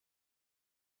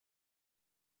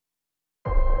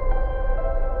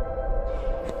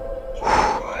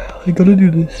I gotta do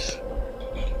this.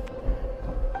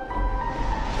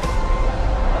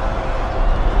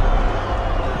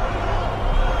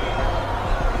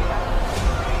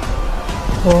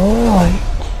 Alright.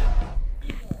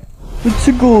 What's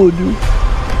it gonna do?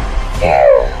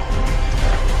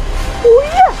 Oh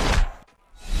yeah!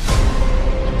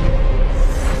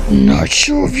 I'm not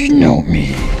sure if you know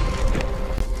me,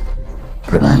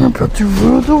 but I'm about to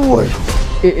rule the world.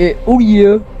 Oh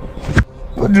yeah.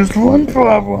 But just one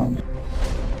problem.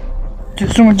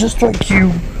 Just someone just like you.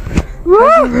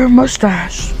 Has a red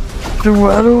mustache. The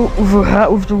rattle with a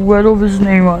hat with the red of his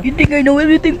name on. You think I know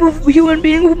everything with a human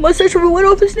being with a mustache with a red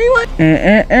of his name on?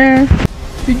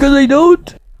 Because I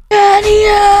don't.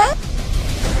 Ania!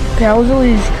 Bowser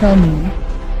is coming.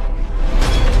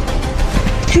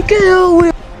 Together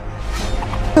we're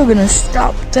gonna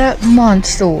stop that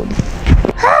monster.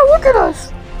 Ah, look at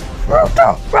us!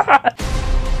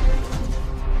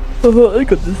 I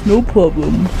got this, no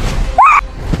problem.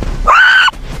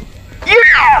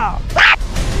 Yeah!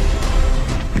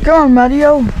 Come on,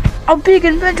 Mario. Our big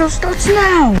adventure starts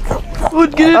now.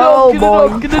 Get it up, get it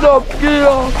up, get it up, get it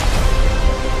up.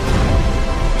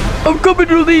 I'm coming,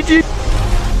 Luigi.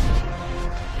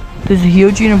 There's a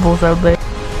huge universe out there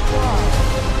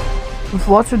with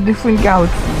lots of different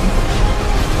galaxies.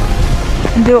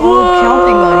 And they're all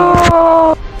counting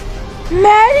on you.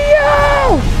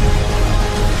 Mario!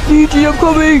 Luigi, I'm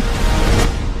coming!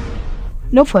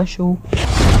 No pressure. Woo!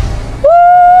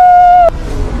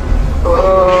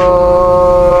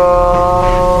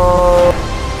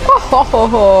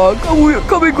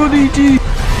 Come here, Luigi!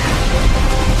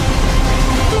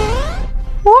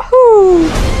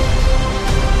 Woohoo!